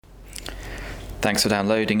Thanks for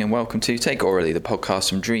downloading and welcome to Take Orally, the podcast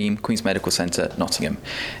from Dream, Queen's Medical Centre, Nottingham.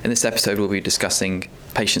 In this episode, we'll be discussing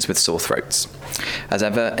patients with sore throats. As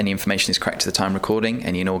ever, any information is correct at the time recording.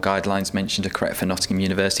 Any and all guidelines mentioned are correct for Nottingham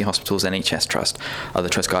University Hospital's NHS Trust. Other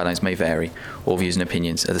trust guidelines may vary. All views and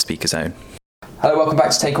opinions are the speaker's own. Hello, welcome back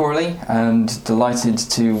to Take Orally, and delighted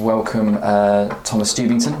to welcome Thomas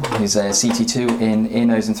Stubington, who's a CT2 in ear,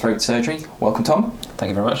 nose and throat surgery. Welcome, Tom. Thank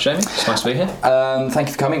you very much, Jamie. It's nice to be here. Thank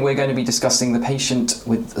you for coming. We're going to be discussing the patient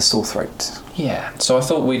with a sore throat. Yeah, so I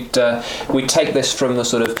thought we'd take this from the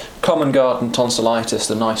sort of common garden tonsillitis,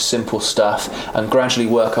 the nice simple stuff, and gradually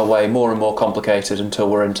work our way more and more complicated until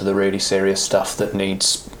we're into the really serious stuff that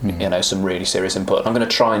needs, some really serious input. I'm going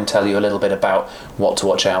to try and tell you a little bit about what to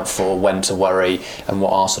watch out for, when to worry, and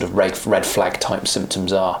what our sort of red flag type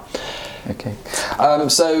symptoms are. Okay.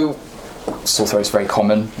 So sore throat is very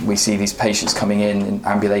common. We see these patients coming in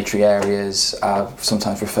ambulatory areas,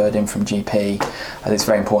 sometimes referred in from GP. I think it's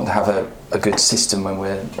very important to have a good system when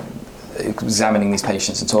we're examining these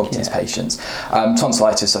patients and talking to these patients.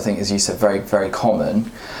 Tonsillitis, I think, as you said, very, very common.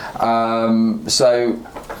 So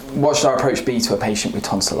what should our approach be to a patient with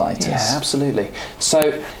tonsillitis? Yeah, absolutely.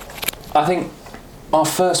 So I think our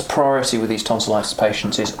first priority with these tonsillitis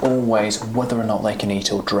patients is always whether or not they can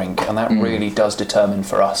eat or drink, and that really does determine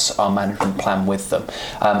for us our management plan with them.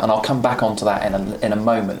 And I'll come back onto that in a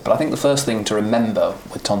moment. But I think the first thing to remember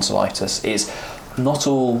with tonsillitis is not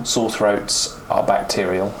all sore throats are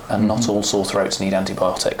bacterial, and not all sore throats need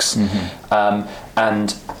antibiotics.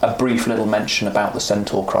 And a brief little mention about the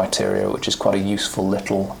Centaur criteria, which is quite a useful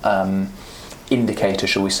little indicator,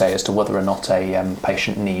 shall we say, as to whether or not a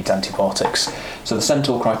patient needs antibiotics. So the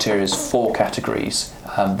Centaur criteria is 4 categories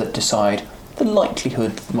that decide the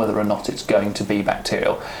likelihood whether or not it's going to be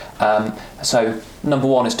bacterial. So number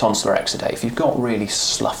 1 is tonsillar exudate. If you've got really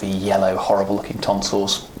sloughy, yellow, horrible looking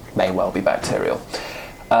tonsils, may well be bacterial.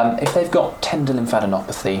 If they've got tender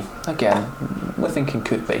lymphadenopathy, again, we're thinking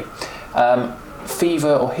could be.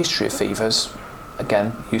 Fever or history of fevers,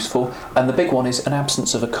 again, useful. And the big one is an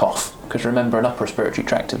absence of a cough, because remember, an upper respiratory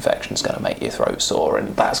tract infection is going to make your throat sore,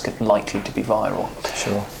 and that's likely to be viral.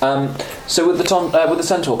 Sure. So with the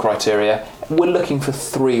Centaur criteria, we're looking for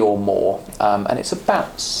 3 or more, and it's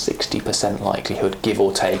about 60% likelihood, give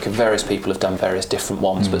or take, and various people have done various different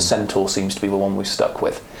ones, but Centaur seems to be the one we've stuck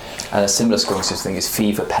with. And a similar scoring system is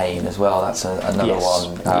fever pain as well. That's another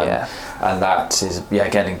one. And that is,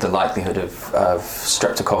 getting the likelihood of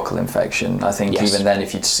streptococcal infection. I think even then,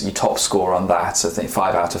 if you top score on that, I think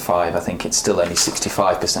 5 out of 5, I think it's still only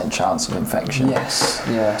 65% chance of infection. Yes,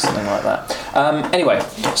 yeah, something like that. Anyway,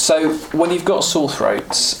 so when you've got sore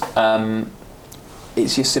throats,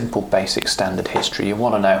 it's your simple basic standard history. You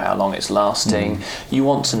want to know how long it's lasting. You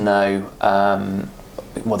want to know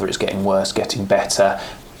whether it's getting worse, getting better.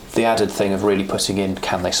 The added thing of really putting in,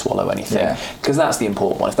 can they swallow anything? Because that's the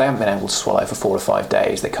important one. If they haven't been able to swallow for 4 or 5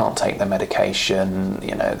 days, they can't take their medication,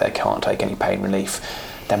 they can't take any pain relief,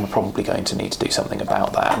 then we're probably going to need to do something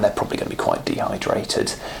about that, and they're probably going to be quite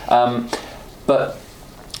dehydrated. But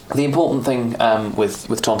the important thing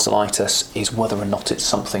with tonsillitis is whether or not it's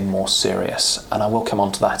something more serious, and I will come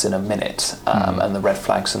on to that in a minute, and the red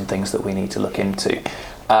flags and things that we need to look into.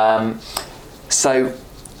 So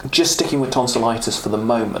just sticking with tonsillitis for the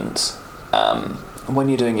moment, when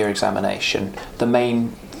you're doing your examination, the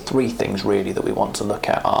main 3 things really that we want to look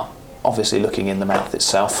at are obviously looking in the mouth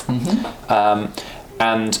itself,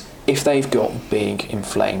 and if they've got big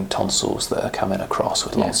inflamed tonsils that are coming across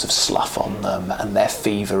with lots of slough on them, and they're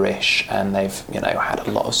feverish, and they've had a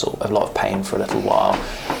lot of pain for a little while,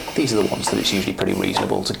 these are the ones that it's usually pretty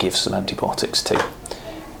reasonable to give some antibiotics to.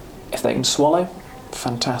 If they can swallow,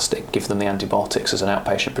 fantastic, give them the antibiotics as an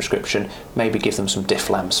outpatient prescription. Maybe give them some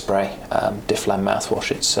Diflam spray, Diflam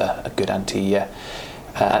mouthwash. It's a good good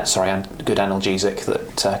analgesic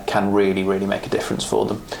that can really, really make a difference for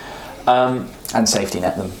them. And safety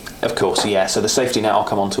net them. Of course, yeah. So the safety net I'll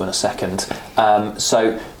come on to in a second.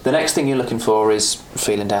 So the next thing you're looking for is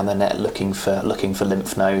feeling down the neck, looking for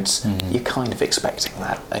lymph nodes. You're kind of expecting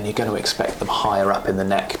that, and you're going to expect them higher up in the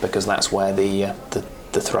neck, because that's where the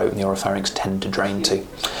throat and the oropharynx tend to drain to.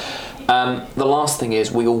 The last thing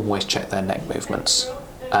is we always check their neck movements.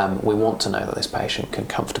 We want to know that this patient can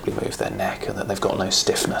comfortably move their neck and that they've got no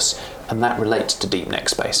stiffness, and that relates to deep neck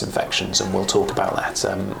space infections, and we'll talk about that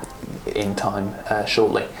in time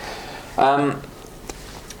shortly. In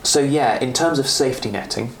terms of safety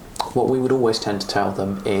netting, what we would always tend to tell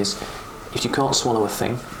them is if you can't swallow a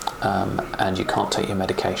thing and you can't take your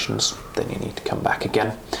medications, then you need to come back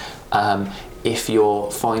again. if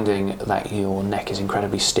you're finding that your neck is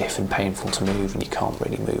incredibly stiff and painful to move and you can't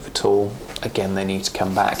really move at all, again, they need to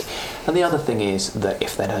come back. And the other thing is that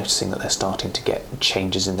if they're noticing that they're starting to get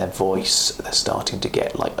changes in their voice, they're starting to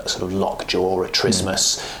get like a sort of lockjaw or a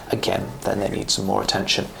trismus, again, then they need some more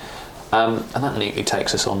attention. And that neatly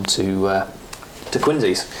takes us on to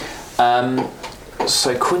quinsys.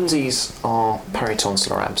 So quinsys are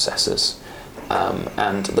peritonsillar abscesses.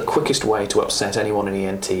 And the quickest way to upset anyone in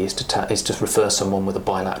ENT is to refer someone with a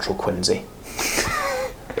bilateral quinsy.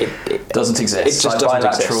 It doesn't exist. It just doesn't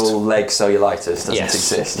bilateral exist. leg cellulitis doesn't Yes,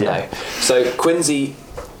 exist. No. Yeah. So quinsy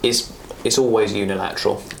it's always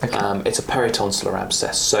unilateral. Okay. It's a peritonsillar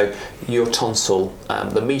abscess. So your tonsil,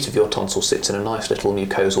 the meat of your tonsil sits in a nice little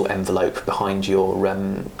mucosal envelope behind your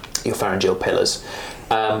pharyngeal pillars,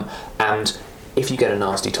 and if you get a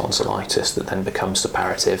nasty tonsillitis that then becomes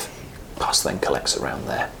suppurative, pus then collects around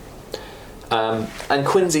there. And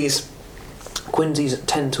quinsys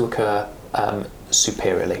tend to occur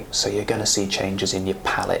superiorly, so you're going to see changes in your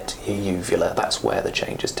palate, your uvula. That's where the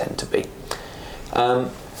changes tend to be.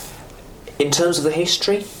 In terms of the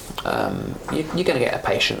history, you're going to get a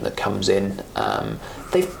patient that comes in.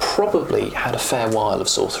 They've probably had a fair while of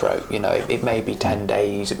sore throat. You know, it may be 10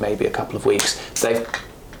 days, it may be a couple of weeks. They've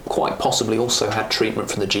quite possibly also had treatment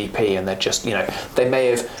from the GP, and they're just, you know, they may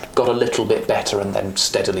have got a little bit better and then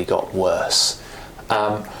steadily got worse.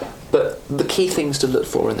 But the key things to look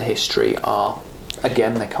for in the history are,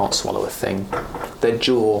 again, they can't swallow a thing. Their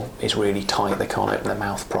jaw is really tight, they can't open their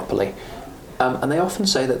mouth properly. And they often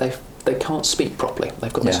say that they can't speak properly.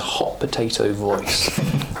 They've got this hot potato voice.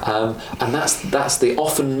 And that's the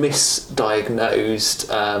often misdiagnosed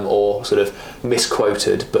or sort of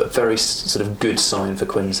misquoted but very sort of good sign for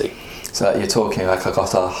quinsy. So you're talking like I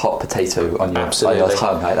got a hot potato on your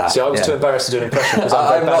tongue like that. See, I was too embarrassed to do an impression because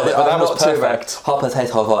I'm not, very bad at it, but that was not perfect. Hot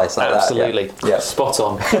potato voice like Absolutely. that. Yeah. Spot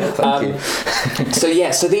on. Thank you.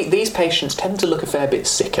 So these patients tend to look a fair bit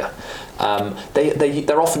sicker.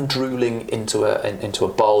 They're often drooling into a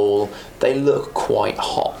bowl. They look quite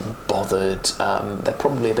hot and bothered. They're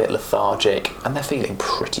probably a bit lethargic, and they're feeling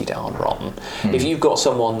pretty darn rotten. If you've got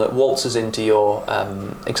someone that waltzes into your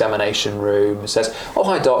examination room and says, "Oh,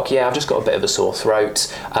 hi doc, yeah, I've just got a bit of a sore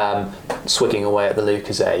throat," swigging away at the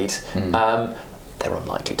Lucozade, they're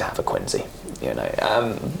unlikely to have a quinsy. You know,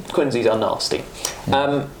 quinsys are nasty.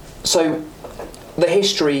 So the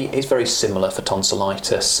history is very similar for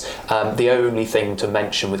tonsillitis. The only thing to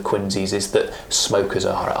mention with quinsys is that smokers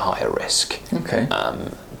are at higher risk. Okay.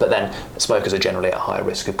 But then smokers are generally at higher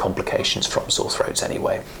risk of complications from sore throats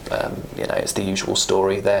anyway. You know, it's the usual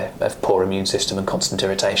story there of poor immune system and constant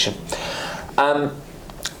irritation.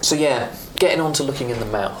 So yeah, getting on to looking in the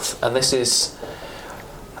mouth, and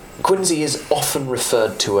quinsy is often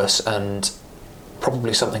referred to us, and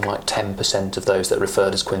probably something like 10% of those that are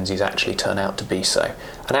referred as quinsys actually turn out to be so.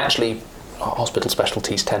 And actually, hospital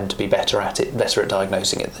specialties tend to be better at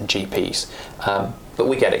diagnosing it than GPs. But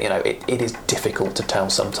we get it. You know, it is difficult to tell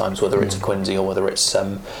sometimes whether it's a quinsy or whether it's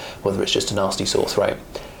just a nasty sore throat.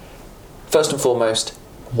 First and foremost,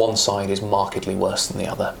 one side is markedly worse than the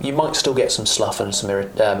other. You might still get some slough and some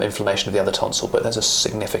inflammation of the other tonsil, but there's a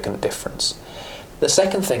significant difference. The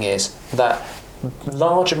second thing is that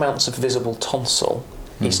large amounts of visible tonsil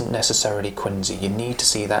isn't necessarily quinsy. You need to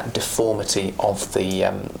see that deformity of the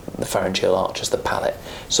pharyngeal arches, the palate.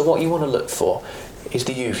 So what you want to look for is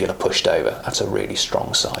the uvula pushed over. That's a really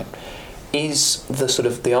strong sign. Is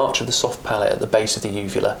the arch of the soft palate at the base of the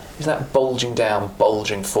uvula, is that bulging down,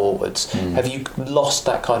 bulging forwards? Have you lost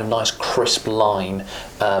that kind of nice crisp line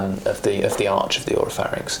of the arch of the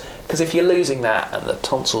oropharynx? Because if you're losing that and the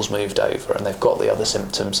tonsil's moved over and they've got the other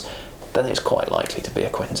symptoms, then it's quite likely to be a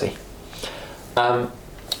quinsy.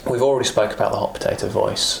 We've already spoke about the hot potato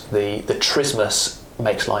voice. The trismus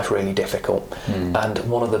makes life really difficult, and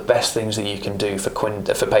one of the best things that you can do for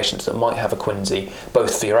patients that might have a quinsy,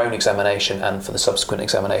 both for your own examination and for the subsequent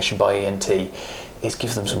examination by ENT, is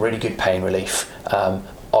give them some really good pain relief.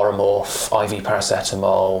 Oromorph, IV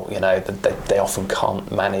paracetamol, you know, they often can't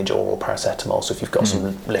manage oral paracetamol, so if you've got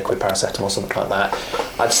some liquid paracetamol, something like that,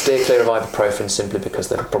 I'd steer clear of ibuprofen simply because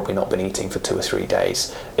they've probably not been eating for 2 or 3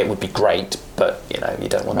 days. It would be great, but you know, you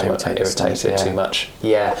don't want to irritate it too much.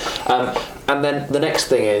 Yeah. And then the next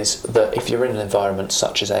thing is that if you're in an environment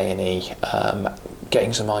such as A&E,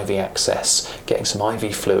 getting some IV access, getting some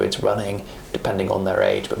IV fluids running, depending on their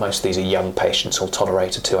age, but most of these are young patients who'll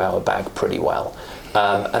tolerate a 2-hour bag pretty well.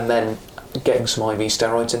 And then getting some IV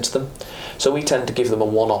steroids into them. So we tend to give them a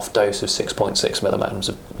one-off dose of 6.6 milligrams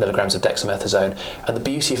of dexamethasone, and the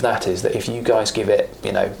beauty of that is that if you guys give it,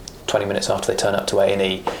 you know, 20 minutes after they turn up to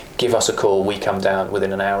A&E, give us a call, we come down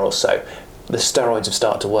within an hour or so, the steroids have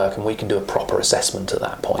started to work, and we can do a proper assessment at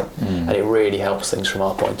that point, and it really helps things from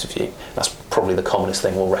our point of view. That's probably the commonest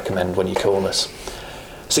thing we'll recommend when you call us.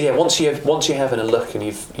 So yeah, once you're having a look and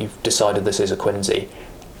you've decided this is a quinsy,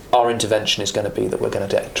 our intervention is going to be that we're going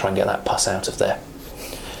to try and get that pus out of there.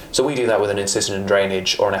 So we do that with an incision and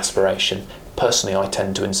drainage or an aspiration. Personally, I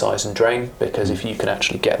tend to incise and drain, because if you can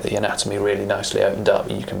actually get the anatomy really nicely opened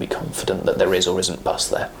up, you can be confident that there is or isn't pus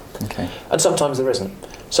there. Okay. And sometimes there isn't.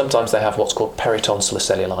 Sometimes they have what's called peritonsillar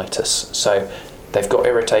cellulitis. So they've got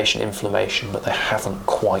irritation, inflammation, but they haven't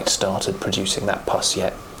quite started producing that pus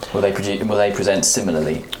yet. Will they present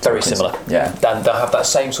similarly? Very similar. Yeah. And they'll have that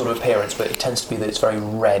same sort of appearance, but it tends to be that it's very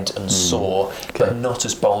red and sore, but not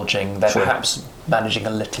as bulging. They're perhaps managing a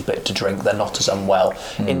little bit to drink. They're not as unwell.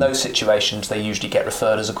 In those situations, they usually get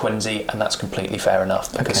referred as a quinsy, and that's completely fair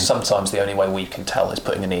enough, because sometimes the only way we can tell is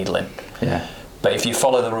putting a needle in. Yeah. But if you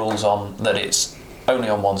follow the rules on that it's only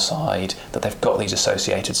on one side, that they've got these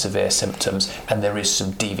associated severe symptoms, and there is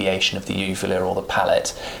some deviation of the uvula or the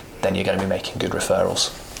palate, then you're going to be making good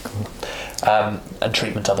referrals. And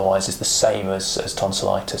treatment otherwise is the same as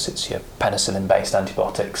tonsillitis. It's your penicillin-based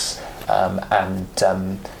antibiotics, and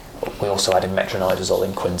we also add in metronidazole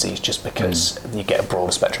in quinsies, just because you get a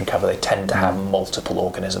broader spectrum cover. They tend to have multiple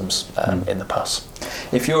organisms in the pus.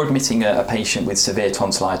 If you're admitting a patient with severe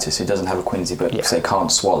tonsillitis who doesn't have a quinsy but say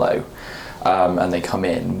can't swallow, and they come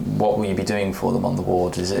in, what will you be doing for them on the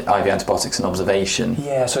ward? Is it IV antibiotics and observation?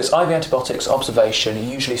 Yeah, so it's IV antibiotics, observation,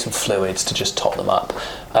 usually some fluids to just top them up.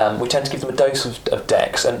 We tend to give them a dose of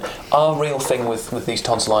Dex, and our real thing with these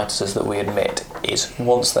tonsillitis that we admit is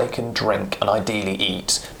once they can drink and ideally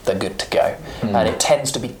eat, they're good to go. And it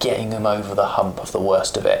tends to be getting them over the hump of the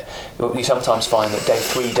worst of it. You sometimes find that day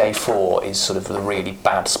 3, day 4 is sort of the really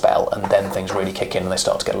bad spell, and then things really kick in and they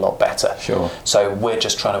start to get a lot better. Sure. So we're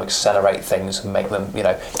just trying to accelerate things and make them,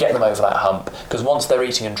 get them over that hump, because once they're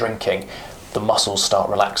eating and drinking, the muscles start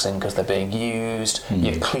relaxing because they're being used,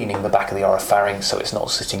 you're cleaning the back of the oropharynx so it's not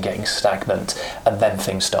sitting getting stagnant, and then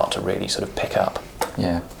things start to really sort of pick up.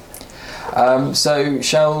 Yeah. So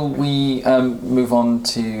shall we move on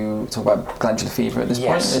to talk about glandular fever at this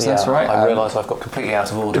point? Is that all right? I realise I've got completely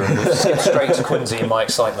out of order and we've skipped straight to quinsy in my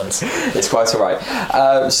excitement. It's quite all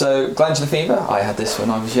right. So glandular fever, I had this when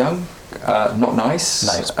I was young. Not nice.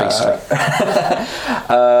 No, it's beastly.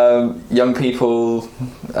 Young people,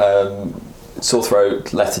 sore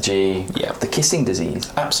throat, lethargy, the kissing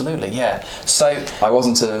disease. Absolutely, yeah. So I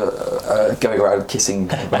wasn't going around kissing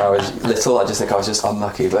when I was little. I just think I was just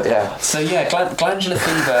unlucky, but yeah. So yeah, glandular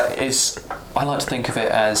fever is, I like to think of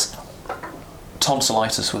it as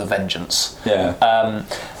tonsillitis with a vengeance. Yeah.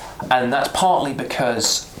 And that's partly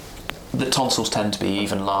because the tonsils tend to be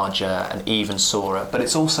even larger and even sorer, but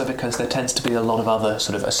it's also because there tends to be a lot of other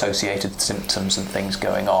sort of associated symptoms and things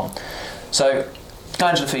going on. So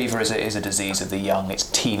glandular fever is a disease of the young.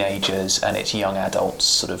 It's teenagers and it's young adults,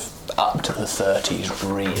 sort of up to the 30s,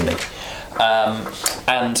 really.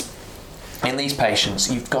 And in these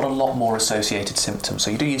patients, you've got a lot more associated symptoms. So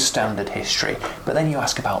you do your standard history, but then you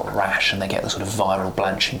ask about rash and they get the sort of viral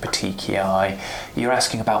blanching petechiae. You're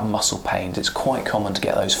asking about muscle pains. It's quite common to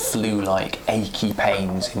get those flu-like achy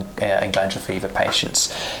pains in glandular fever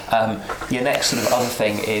patients. Your next sort of other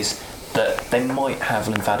thing is that they might have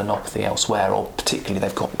lymphadenopathy elsewhere, or particularly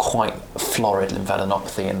they've got quite florid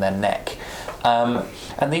lymphadenopathy in their neck.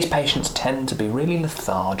 And these patients tend to be really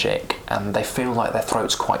lethargic and they feel like their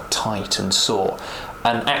throat's quite tight and sore.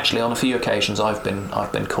 And actually on a few occasions I've been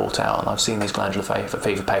caught out and I've seen these glandular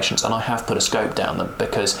fever patients and I have put a scope down them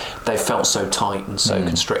because they felt so tight and so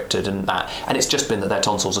constricted and that. And it's just been that their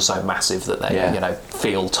tonsils are so massive that they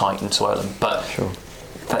feel tight and swollen. But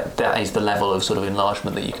that is the level of sort of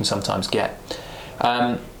enlargement that you can sometimes get.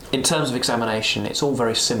 In terms of examination, it's all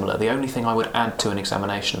very similar. The only thing I would add to an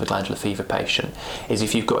examination of a glandular fever patient is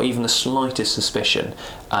if you've got even the slightest suspicion,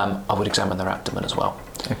 I would examine their abdomen as well.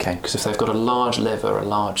 Okay. Because if they've got a large liver, a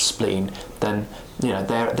large spleen, then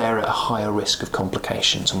they're at a higher risk of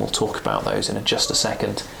complications, and we'll talk about those in just a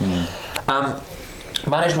second.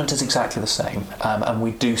 Management is exactly the same, and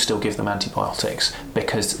we do still give them antibiotics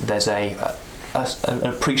because there's an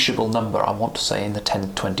appreciable number, I want to say in the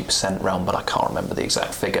 10-20% realm, but I can't remember the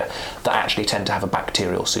exact figure, that actually tend to have a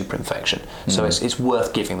bacterial superinfection. So it's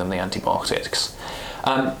worth giving them the antibiotics.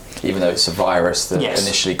 Even though it's a virus that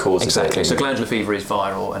initially causes it. Exactly. So glandular fever is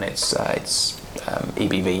viral, and it's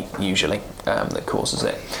EBV usually that causes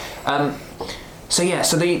it.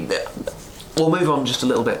 We'll move on just a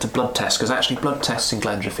little bit to blood tests, because actually blood tests in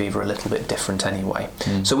glandular fever are a little bit different anyway.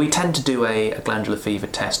 So we tend to do a glandular fever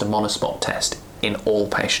test, a monospot test, in all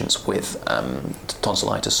patients with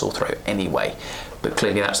tonsillitis, sore throat anyway. But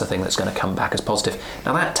clearly that's the thing that's going to come back as positive.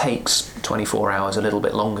 Now that takes 24 hours, a little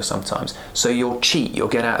bit longer sometimes. So your cheat, your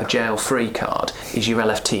get out of jail free card, is your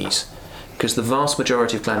LFTs. Because the vast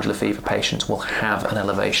majority of glandular fever patients will have an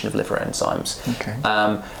elevation of liver enzymes. Okay.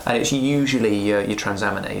 And it's usually your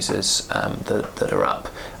transaminases that are up.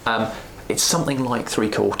 It's something like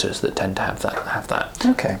 3/4 that tend to have that.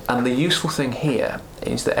 Okay. And the useful thing here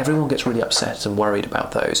is that everyone gets really upset and worried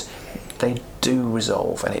about those. They do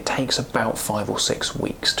resolve, and it takes about 5 or 6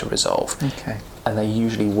 weeks to resolve. Okay. And they're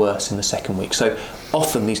usually worse in the second week. So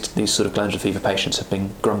often these sort of glandular fever patients have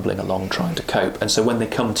been grumbling along trying to cope, and so when they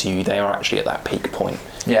come to you, they are actually at that peak point.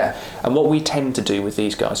 Yeah. And what we tend to do with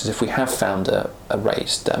these guys is, if we have found a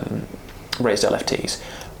raised LFTs,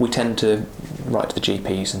 we tend to write to the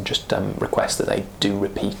GPs and just request that they do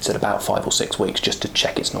repeats at about 5 or 6 weeks, just to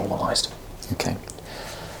check it's normalised. Okay.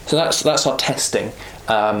 So that's our testing.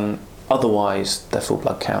 Otherwise, their full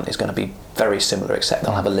blood count is going to be very similar, except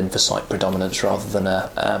they'll have a lymphocyte predominance rather than a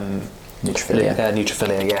neutrophilia.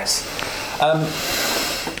 Neutrophilia, yes.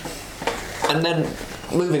 And then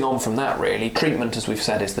moving on from that, really, treatment, as we've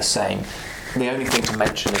said, is the same. The only thing to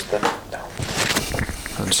mention is that...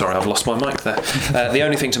 I'm sorry, I've lost my mic there. The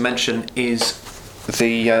only thing to mention is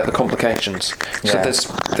the complications. Yeah.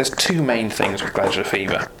 So there's two main things with glandular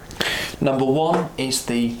fever. Number one is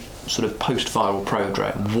the sort of post-viral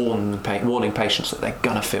prodrome, warning patients that they're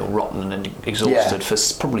going to feel rotten and exhausted for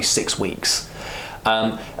probably 6 weeks.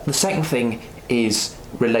 The second thing is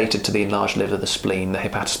related to the enlarged liver, the spleen, the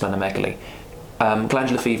hepatosplenomegaly.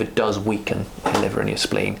 Glandular fever does weaken your liver and your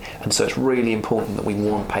spleen, and so it's really important that we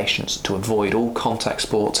warn patients to avoid all contact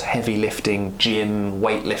sports, heavy lifting, gym,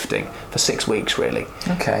 weightlifting for 6 weeks, really.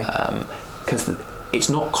 Okay. Because it's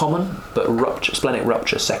not common, but splenic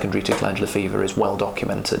rupture secondary to glandular fever is well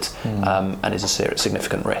documented and is a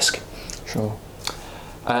significant risk. Sure.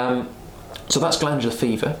 So that's glandular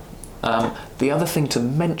fever. The other thing to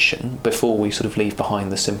mention before we sort of leave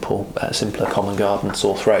behind the simpler common garden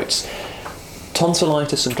sore throats,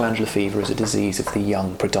 tonsillitis and glandular fever is a disease of the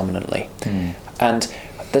young predominantly. And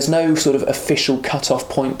there's no sort of official cut-off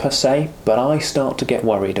point per se, but I start to get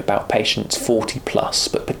worried about patients 40 plus,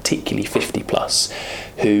 but particularly 50 plus,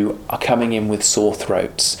 who are coming in with sore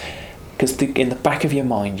throats. Because in the back of your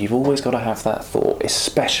mind, you've always got to have that thought,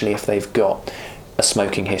 especially if they've got a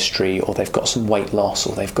smoking history, or they've got some weight loss,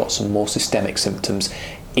 or they've got some more systemic symptoms.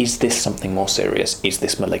 Is this something more serious? Is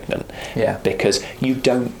this malignant? Yeah. Because you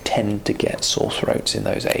don't tend to get sore throats in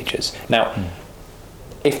those ages. Now,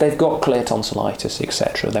 if they've got clear tonsillitis,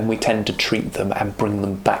 etc., then we tend to treat them and bring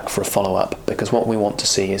them back for a follow-up, because what we want to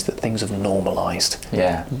see is that things have normalised.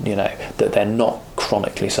 Yeah. You know, that they're not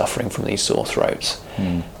chronically suffering from these sore throats.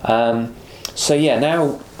 So yeah,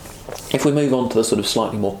 now if we move on to the sort of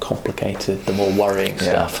slightly more complicated, the more worrying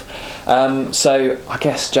stuff. So I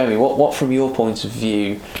guess, Jamie, what from your point of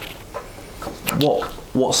view,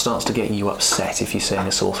 what starts to get you upset if you're seeing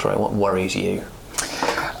a sore throat? What worries you?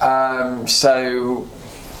 So,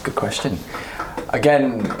 good question.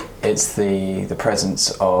 Again, it's the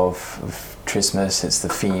presence of trismus, it's the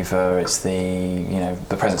fever, it's the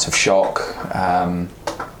presence of shock.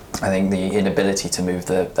 I think the inability to move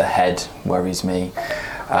the head worries me.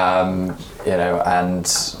 And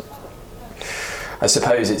I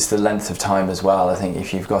suppose it's the length of time as well. I think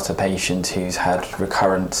if you've got a patient who's had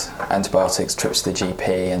recurrent antibiotics, trips to the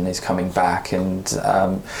GP, and is coming back, and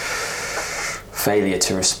failure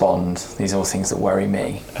to respond, these are all things that worry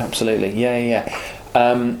me. Absolutely, yeah.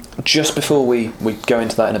 Just before we go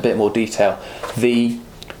into that in a bit more detail, the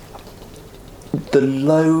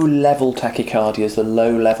low-level tachycardias, the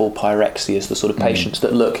low-level pyrexias, the sort of patients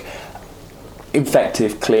that look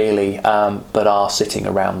infective clearly, but are sitting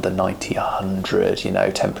around the 90,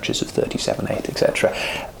 100, temperatures of 37.8, etc.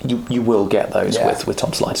 You will get those with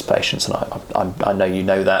tonsillitis patients, and I know you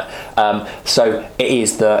know that. So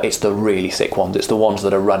it's the really sick ones. It's the ones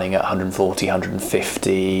that are running at 140,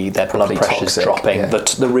 150. Their blood pressure's dropping.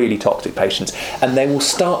 The really toxic patients, and they will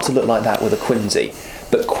start to look like that with a quinsy.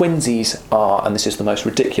 But quinsies are, and this is the most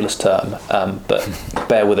ridiculous term, but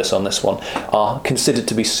bear with us on this one, are considered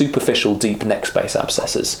to be superficial deep neck space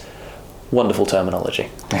abscesses. Wonderful terminology.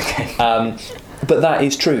 Okay. But that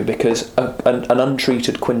is true, because an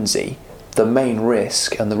untreated quinsy, the main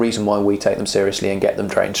risk, and the reason why we take them seriously and get them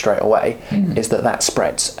drained straight away, is that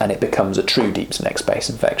spreads and it becomes a true deep neck space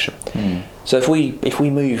infection. So if we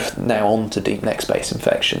move now on to deep neck space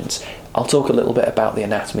infections, I'll talk a little bit about the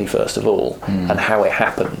anatomy first of all, and how it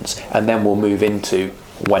happens, and then we'll move into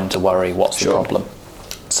when to worry, what's the problem.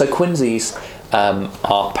 So quinsies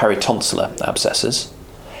are peritonsillar abscesses.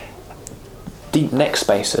 deep neck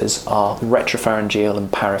spaces are retropharyngeal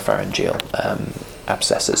and parapharyngeal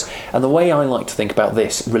abscesses. And the way I like to think about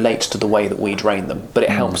this relates to the way that we drain them, but it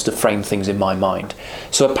helps to frame things in my mind.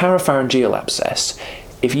 So a parapharyngeal abscess,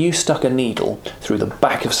 if you stuck a needle through the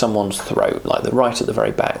back of someone's throat, like right at the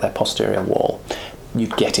very back, their posterior wall,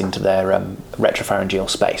 you'd get into their retropharyngeal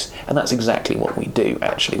space. And that's exactly what we do,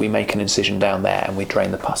 actually. We make an incision down there and we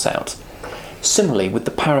drain the pus out. Similarly, with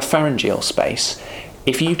the parapharyngeal space,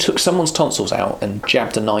 if you took someone's tonsils out and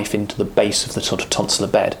jabbed a knife into the base of the sort of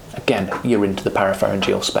tonsillar bed, again, you're into the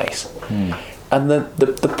parapharyngeal space. And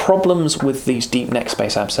the problems with these deep neck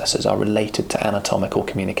space abscesses are related to anatomical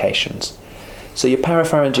communications. So your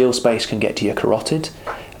parapharyngeal space can get to your carotid,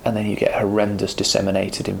 and then you get horrendous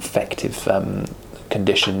disseminated infective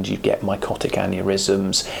conditions. You get mycotic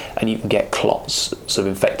aneurysms, and you can get clots, sort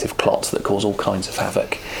of infective clots that cause all kinds of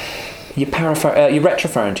havoc. Your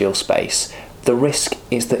retropharyngeal space, the risk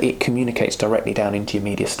is that it communicates directly down into your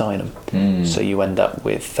mediastinum. So you end up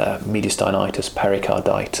with mediastinitis,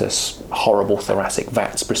 pericarditis, horrible thoracic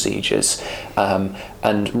VATS procedures,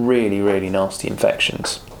 and really, really nasty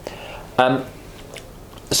infections.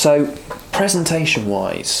 So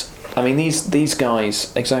presentation-wise, I mean, these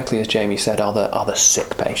guys, exactly as Jamie said, are the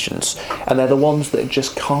sick patients, and they're the ones that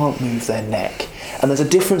just can't move their neck. And there's a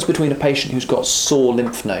difference between a patient who's got sore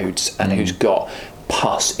lymph nodes and who's got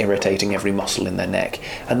pus irritating every muscle in their neck.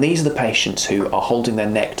 And these are the patients who are holding their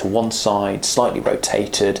neck to one side, slightly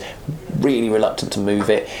rotated, really reluctant to move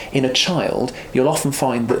it. In a child, you'll often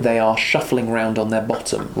find that they are shuffling around on their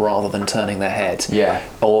bottom rather than turning their head. Yeah.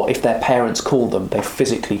 Or if their parents call them, they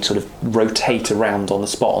physically sort of rotate around on the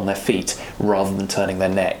spot on their feet rather than turning their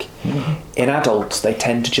neck. In adults, they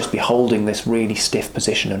tend to just be holding this really stiff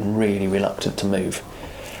position and really reluctant to move.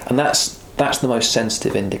 And that's the most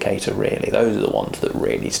sensitive indicator, really. Those are the ones that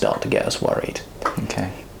really start to get us worried.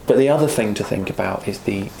 Okay. But the other thing to think about is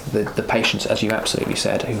the patients, as you absolutely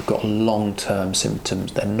said, who've got long-term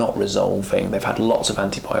symptoms. They're not resolving. They've had lots of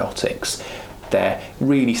antibiotics. They're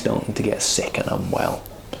really starting to get sick and unwell.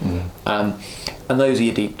 And those are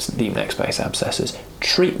your deep neck space abscesses.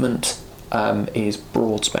 Treatment is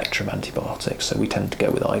broad-spectrum antibiotics. So we tend to go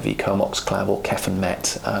with IV Comoxiclav or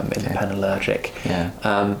Kefenmet in the penallergic.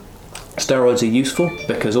 Yeah. Steroids are useful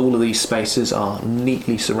because all of these spaces are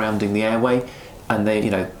neatly surrounding the airway, and they,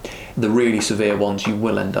 the really severe ones, you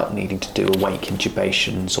will end up needing to do awake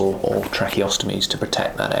intubations or tracheostomies to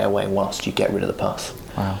protect that airway whilst you get rid of the pus.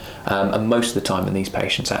 Wow. And most of the time in these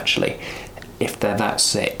patients, actually, if they're that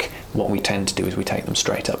sick, what we tend to do is we take them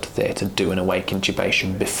straight up to theatre, do an awake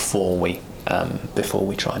intubation before we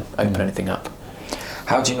try and open anything up.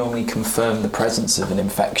 How do you normally confirm the presence of an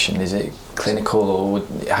infection? Is it clinical, or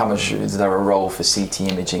how much is there a role for CT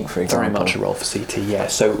imaging, for example? Very much a role for CT, yeah.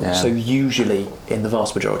 So usually, in the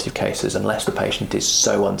vast majority of cases, unless the patient is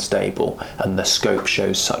so unstable and the scope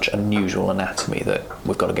shows such unusual anatomy that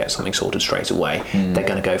we've got to get something sorted straight away, they're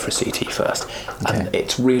going to go for a CT first. Okay. And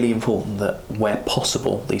it's really important that, where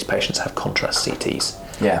possible, these patients have contrast CTs.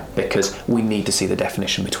 Yeah. Because we need to see the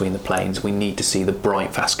definition between the planes, we need to see the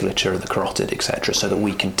bright vasculature of the carotid, etc., so that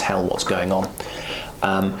we can tell what's going on.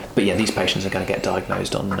 But yeah, these patients are going to get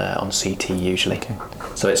diagnosed on CT usually. Okay.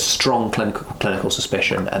 So it's strong clinical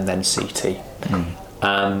suspicion and then CT.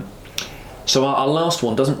 So our last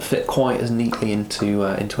one doesn't fit quite as neatly into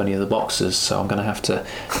any of the boxes, so I'm going to have to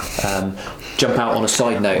jump out on a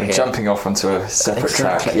side note here. Jumping off onto a separate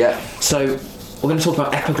track. Yeah. So we're going to talk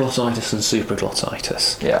about epiglottitis and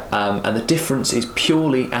supraglottitis. Yeah. And the difference is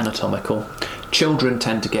purely anatomical. Children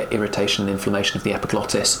tend to get irritation and inflammation of the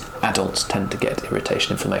epiglottis. Adults tend to get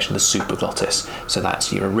irritation and inflammation of the supraglottis. So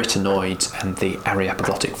that's your arytenoids and the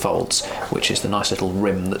aryepiglottic folds, which is the nice little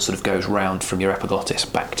rim that sort of goes round from your epiglottis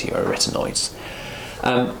back to your arytenoids.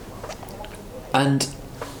 And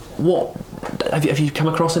what have you come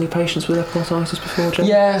across any patients with epiglottitis before, Jim?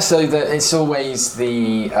 Yeah, so it's always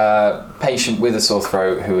the patient with a sore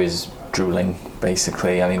throat who is drooling,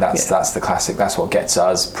 basically. I mean, that's the classic. That's what gets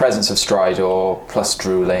us. Presence of stridor plus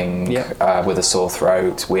drooling with a sore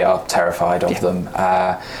throat. We are terrified of them.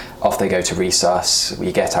 Off they go to resus.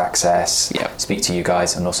 We get access. Speak to you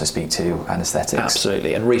guys, and also speak to anaesthetics.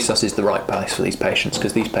 Absolutely, and resus is the right place for these patients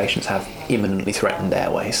because these patients have imminently threatened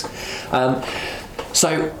airways.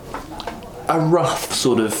 So, a rough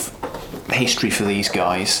sort of history for these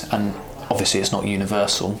guys, and obviously it's not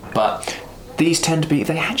universal, but they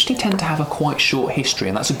actually tend to have a quite short history,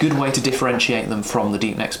 and that's a good way to differentiate them from the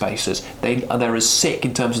deep neck spacers. They're as sick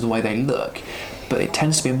in terms of the way they look, but it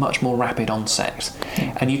tends to be a much more rapid onset.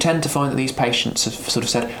 And you tend to find that these patients have sort of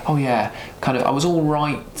said, oh yeah, kind of, I was all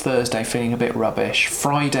right Thursday, feeling a bit rubbish,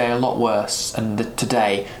 Friday a lot worse, and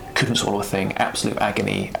today couldn't swallow a thing, absolute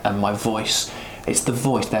agony, and my voice, it's the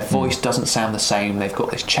voice, their voice doesn't sound the same, they've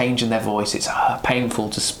got this change in their voice, it's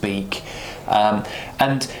painful to speak.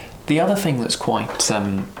 And the other thing that's quite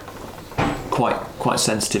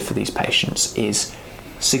sensitive for these patients is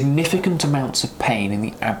significant amounts of pain in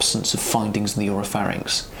the absence of findings in the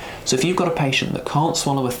oropharynx. So if you've got a patient that can't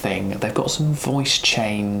swallow a thing, they've got some voice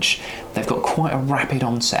change, they've got quite a rapid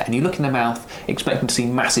onset, and you look in their mouth expecting to see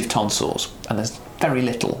massive tonsils, and there's very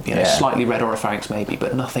little, slightly red oropharynx maybe,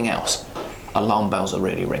 but nothing else. Alarm bells are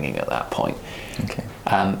really ringing at that point. Okay.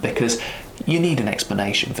 Because you need an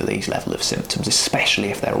explanation for these level of symptoms, especially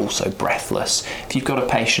if they're also breathless. If you've got a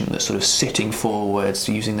patient that's sort of sitting forwards,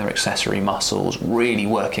 using their accessory muscles, really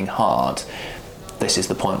working hard, this is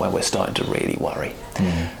the point where we're starting to really worry.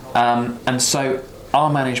 And so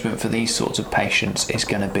our management for these sorts of patients is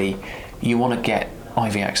going to be, you want to get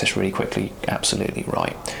IV access really quickly, absolutely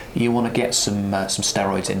right. You want to get some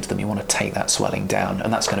steroids into them, you want to take that swelling down,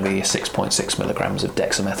 and that's going to be 6.6 milligrams of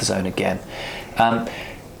dexamethasone again.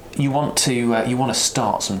 You want to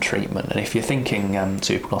start some treatment, and if you're thinking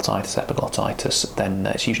supraglottitis, epiglottitis, then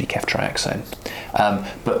it's usually ceftriaxone.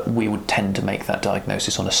 But we would tend to make that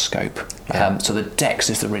diagnosis on a scope. So the dex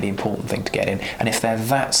is the really important thing to get in, and if they're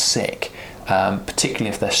that sick, particularly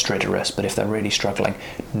if they're stridorous, but if they're really struggling,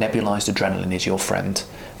 nebulized adrenaline is your friend.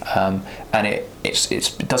 And it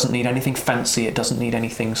doesn't need anything fancy, it doesn't need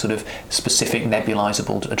anything sort of specific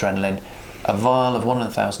nebulizable adrenaline. A vial of 1 in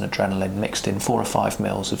 1,000 adrenaline mixed in 4 or 5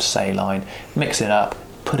 mils of saline, mix it up,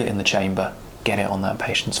 put it in the chamber, get it on that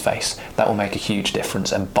patient's face. That will make a huge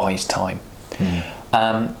difference and buys time.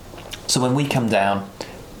 So when we come down,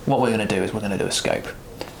 what we're going to do is we're going to do a scope.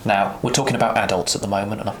 Now, we're talking about adults at the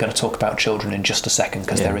moment, and I'm going to talk about children in just a second,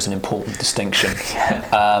 because there is an important distinction,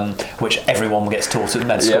 which everyone gets taught at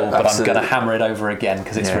med school, but I'm going to hammer it over again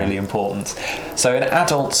because it's really important. So in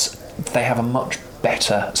adults, they have a much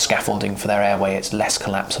better scaffolding for their airway, it's less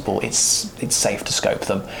collapsible, it's safe to scope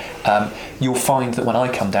them. You'll find that when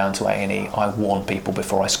I come down to A&E, I warn people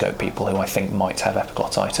before I scope people who I think might have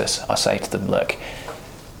epiglottitis. I say to them, look,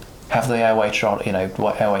 have the airway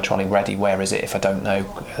trolley ready. Where is it? If I don't know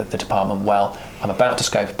the department well, I'm about to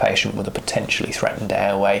scope a patient with a potentially threatened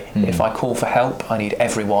airway. If I call for help, I need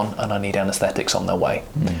everyone, and I need anaesthetics on their way.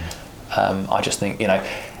 I just think,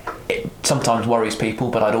 it sometimes worries people,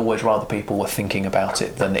 but I'd always rather people were thinking about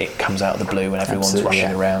it than it comes out of the blue and everyone's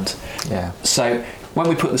rushing around. So when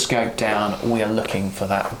we put the scope down, we are looking for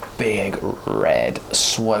that big red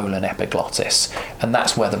swollen epiglottis, and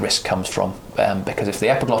that's where the risk comes from, because if the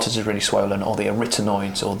epiglottis is really swollen, or the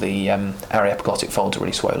arytenoids or the aryepiglottic folds are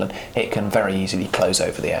really swollen, it can very easily close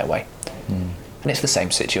over the airway. And it's the same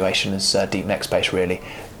situation as deep neck space, really.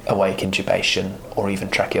 Awake intubation or even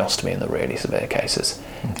tracheostomy in the really severe cases,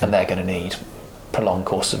 and they're going to need prolonged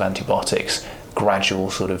course of antibiotics, gradual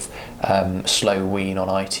sort of slow wean on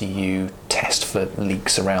ITU, test for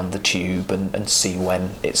leaks around the tube, and see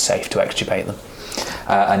when it's safe to extubate them.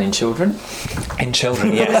 And in children? In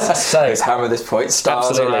children, yes. So let's hammer this point,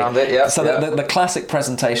 stars around it. So the classic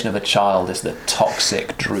presentation of a child is the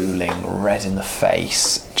toxic, drooling, red in the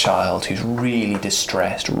face child who's really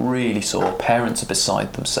distressed, really sore. Parents are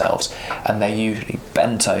beside themselves, and they're usually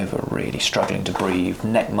bent over, really struggling to breathe,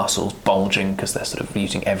 neck muscles bulging because they're sort of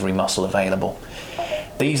using every muscle available.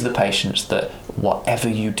 These are the patients that whatever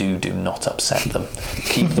you do not upset them.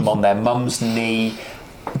 Keep them on their mum's knee.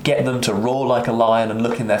 Get them to roar like a lion and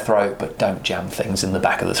look in their throat, but don't jam things in the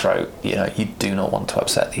back of the throat. You do not want to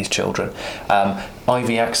upset these children. IV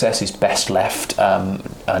access is best left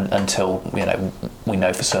until we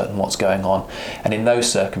know for certain what's going on. And in those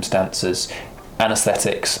circumstances,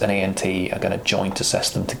 anaesthetics and ENT are going to joint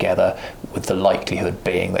assess them together, with the likelihood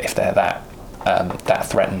being that if they're that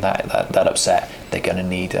threatened, that upset, they're going to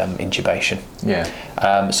need intubation.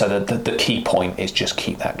 So the key point is just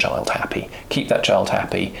keep that child happy. Keep that child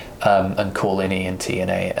happy, and call in ENT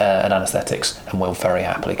and anaesthetics, and we'll very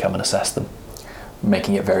happily come and assess them.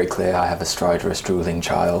 Making it very clear, I have a stridorous, drooling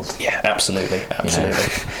child. Yeah, absolutely.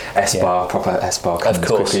 S-bar, proper S-bar, come as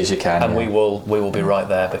quickly as you can. And we will be right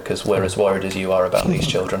there, because we're as worried as you are about these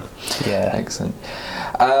children. Excellent.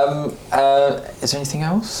 Is there anything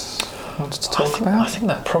else wanted to talk about? I think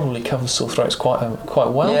that probably covers sore throats quite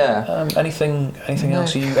well. Anything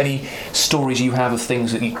else? Any stories you have of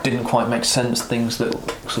things that didn't quite make sense? Things that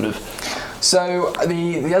sort of. So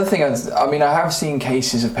the other thing, I have seen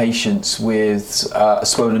cases of patients with a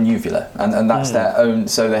swollen uvula, and that's their own.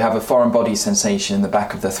 So they have a foreign body sensation in the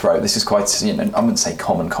back of the throat. This is quite, I wouldn't say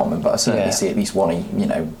common, but I certainly see at least one,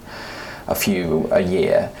 a few a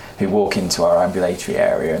year who walk into our ambulatory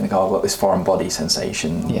area and they go, I've got this foreign body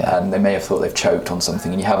sensation, and they may have thought they've choked on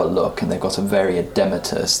something, and you have a look and they've got a very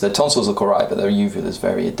edematous, their tonsils look all right, but their uvula is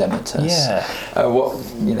very edematous.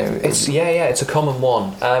 It's a common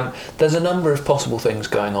one. There's a number of possible things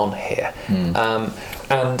going on here,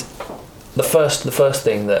 and the first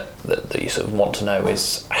thing that you sort of want to know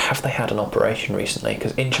is, have they had an operation recently?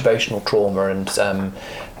 Because intubational trauma and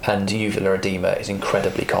uvular edema is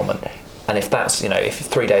incredibly common, and if that's, if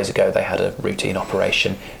 3 days ago they had a routine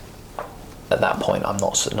operation, at that point I'm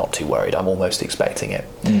not too worried. I'm almost expecting it.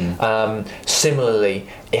 Similarly,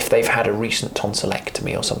 if they've had a recent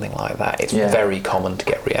tonsillectomy or something like that, it's very common to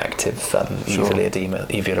get reactive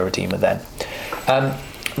uvular edema then.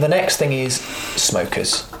 The next thing is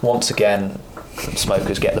smokers. Once again,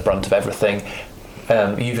 smokers get the brunt of everything.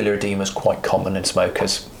 Uvular edema is quite common in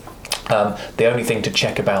smokers. The only thing to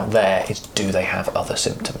check about there is, do they have other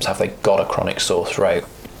symptoms? Have they got a chronic sore throat?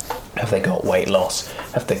 Have they got weight loss?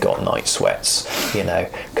 Have they got night sweats?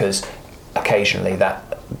 Because occasionally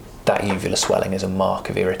that uvular swelling is a mark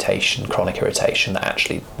of irritation, chronic irritation, that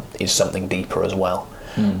actually is something deeper as well.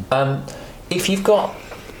 If you've got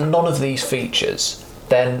none of these features,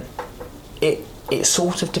 then it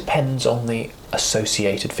sort of depends on the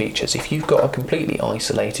associated features. If you've got a completely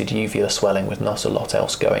isolated uvular swelling with not a lot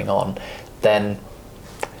else going on, then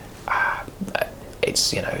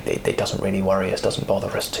it's, it doesn't really worry us, doesn't bother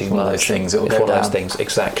us too much. One of those things, it's one of those things,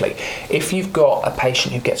 exactly. If you've got a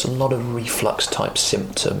patient who gets a lot of reflux type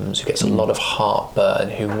symptoms, who gets a lot of heartburn,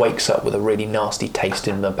 who wakes up with a really nasty taste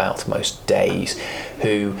in their mouth most days,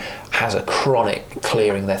 who has a chronic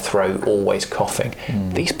clearing their throat, always coughing,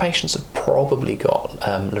 these patients have probably got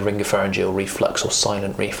laryngopharyngeal reflux or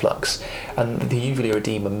silent reflux, and the uvular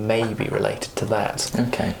edema may be related to that.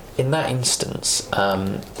 Okay. In that instance,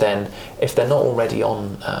 then if they're not already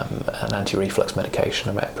on an anti-reflux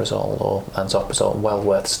medication, omeprazole or lansoprazole, well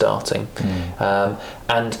worth starting.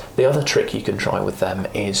 And the other trick you can try with them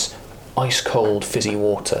is ice cold fizzy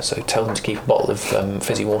water. So tell them to keep a bottle of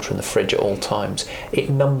fizzy water in the fridge at all times. It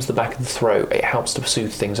numbs the back of the throat, it helps to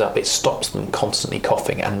soothe things up, it stops them constantly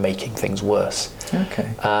coughing and making things worse.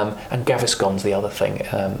 Okay. And Gaviscon's the other thing,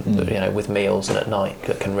 with meals and at night,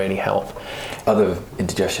 that can really help. Other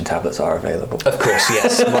indigestion tablets are available. Of course,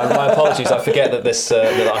 yes. My apologies, I forget that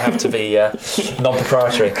that I have to be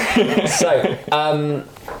non-proprietary. So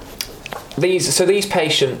these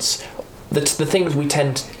patients, the thing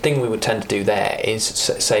we would tend to do there is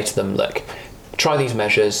say to them, look, try these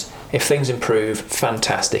measures. If things improve,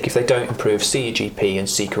 fantastic. If they don't improve, see your GP and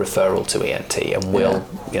seek a referral to ENT, and we'll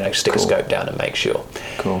stick a scope down and make sure.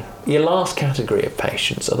 Cool. Your last category of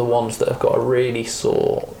patients are the ones that have got a really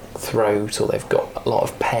sore throat, or they've got a lot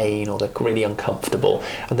of pain, or they're really uncomfortable,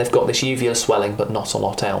 and they've got this uvular swelling but not a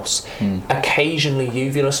lot else. Occasionally,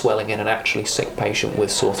 uvular swelling in an actually sick patient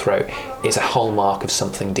with sore throat is a hallmark of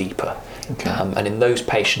something deeper. Okay. And in those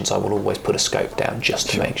patients, I will always put a scope down just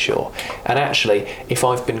to make sure. And actually, if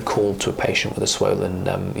I've been called to a patient with a swollen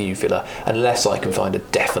uvula, unless I can find a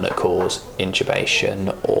definite cause,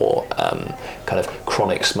 intubation or kind of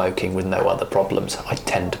chronic smoking with no other problems, I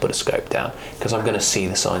tend to put a scope down, because I'm going to see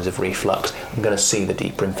the signs of reflux, I'm going to see the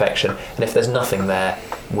deeper infection, and if there's nothing there,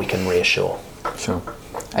 we can reassure. Sure.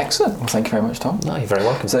 Excellent. Well, thank you very much, Tom. No, you're very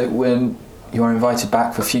welcome. So you are invited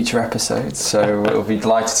back for future episodes, so we'll be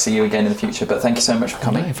delighted to see you again in the future. But thank you so much for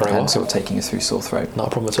coming and sort of taking us through sore throat. Not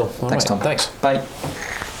a problem at all. Thanks, Tom. Thanks. Bye.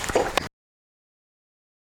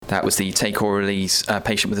 That was the Take Orally's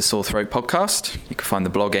Patient with a Sore Throat podcast. You can find the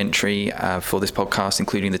blog entry for this podcast,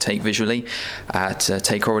 including the Take Visually, at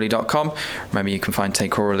takeorally.com. Remember, you can find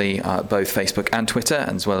Take Orally both Facebook and Twitter,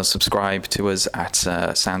 as well as subscribe to us at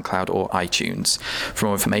SoundCloud or iTunes. For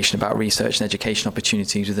more information about research and education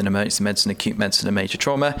opportunities within emergency medicine, acute medicine and major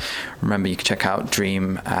trauma, remember you can check out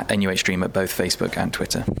Dream, NUH Dream, at both Facebook and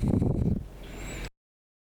Twitter.